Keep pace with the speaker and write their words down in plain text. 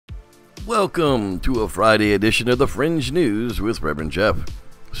Welcome to a Friday edition of the Fringe News with Reverend Jeff.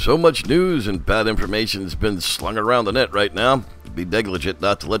 So much news and bad information has been slung around the net right now. It'd be negligent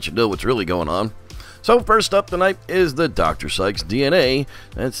not to let you know what's really going on. So first up tonight is the Dr. Sykes DNA.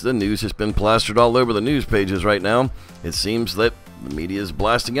 That's the news that's been plastered all over the news pages right now. It seems that the media is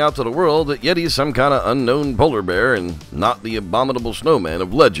blasting out to the world that Yeti is some kind of unknown polar bear and not the abominable snowman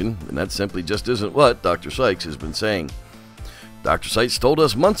of legend, and that simply just isn't what Dr. Sykes has been saying. Dr. Sykes told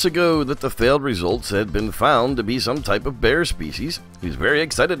us months ago that the failed results had been found to be some type of bear species. He's very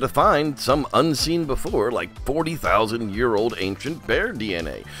excited to find some unseen before, like 40,000-year-old ancient bear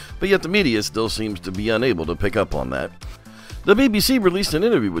DNA, but yet the media still seems to be unable to pick up on that. The BBC released an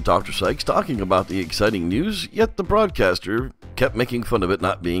interview with Dr. Sykes talking about the exciting news, yet the broadcaster kept making fun of it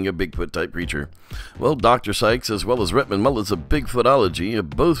not being a Bigfoot-type creature. Well, Dr. Sykes, as well as Redmond Mullins of Bigfootology,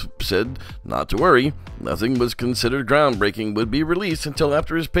 have both said not to worry. Nothing was considered groundbreaking would be released until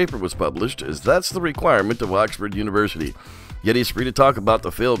after his paper was published, as that's the requirement of Oxford University. Yet he's free to talk about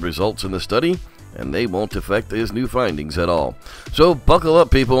the failed results in the study, and they won't affect his new findings at all. So buckle up,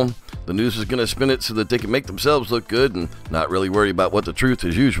 people. The news is going to spin it so that they can make themselves look good and not really worry about what the truth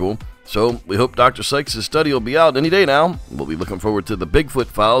as usual. So we hope Dr. Sykes' study will be out any day now. We'll be looking forward to the Bigfoot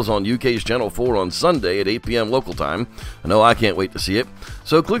Files on UK's Channel 4 on Sunday at 8 p.m. local time. I know I can't wait to see it.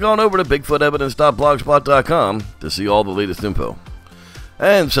 So click on over to bigfootevidence.blogspot.com to see all the latest info.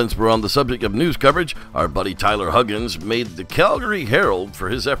 And since we're on the subject of news coverage, our buddy Tyler Huggins made the Calgary Herald for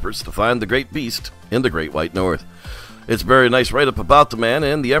his efforts to find the great beast in the Great White North. It's a very nice write-up about the man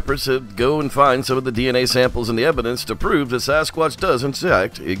and the efforts to go and find some of the DNA samples and the evidence to prove that Sasquatch does in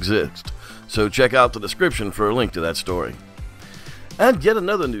fact exist. So check out the description for a link to that story. And yet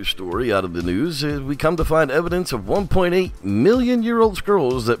another news story out of the news is we come to find evidence of 1.8 million-year-old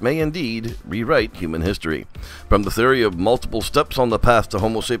scrolls that may indeed rewrite human history. From the theory of multiple steps on the path to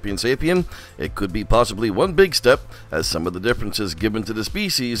Homo sapiens sapien, it could be possibly one big step, as some of the differences given to the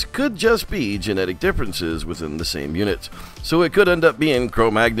species could just be genetic differences within the same unit. So it could end up being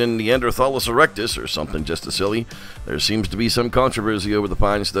Cro-Magnon Neanderthalis erectus or something just as silly. There seems to be some controversy over the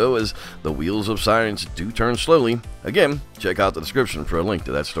finds though, as the wheels of science do turn slowly. Again, check out the description for a link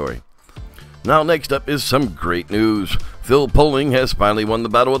to that story. Now next up is some great news. Phil Poling has finally won the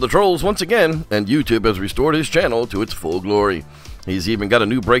Battle of the Trolls once again, and YouTube has restored his channel to its full glory. He's even got a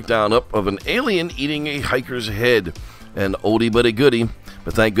new breakdown up of an alien eating a hiker's head. An oldie but a goodie,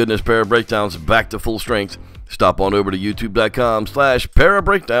 but thank goodness Parabreakdown's back to full strength. Stop on over to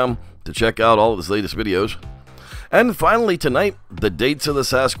youtube.com/Parabreakdown to check out all of his latest videos. And finally tonight, the dates of the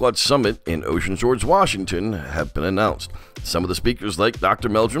Sasquatch Summit in Ocean Shores, Washington have been announced. Some of the speakers like Dr.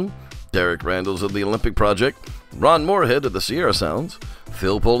 Meldrum, Derek Randalls of the Olympic Project, Ron Moorhead of the Sierra Sounds,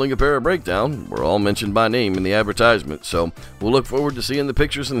 Phil Poling of Parabreakdown were all mentioned by name in the advertisement, so we'll look forward to seeing the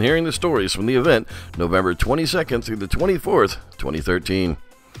pictures and hearing the stories from the event November 22nd through the 24th, 2013.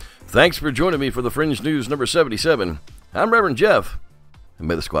 Thanks for joining me for the Fringe News number 77. I'm Reverend Jeff, and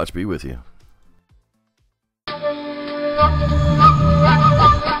may the Squatch be with you.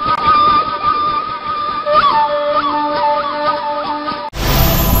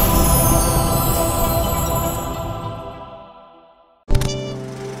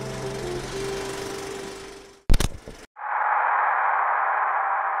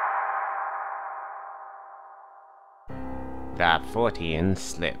 The Fortean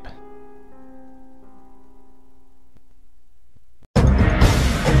Slip.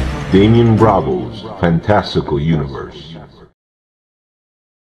 Damien Bravo's fantastical universe.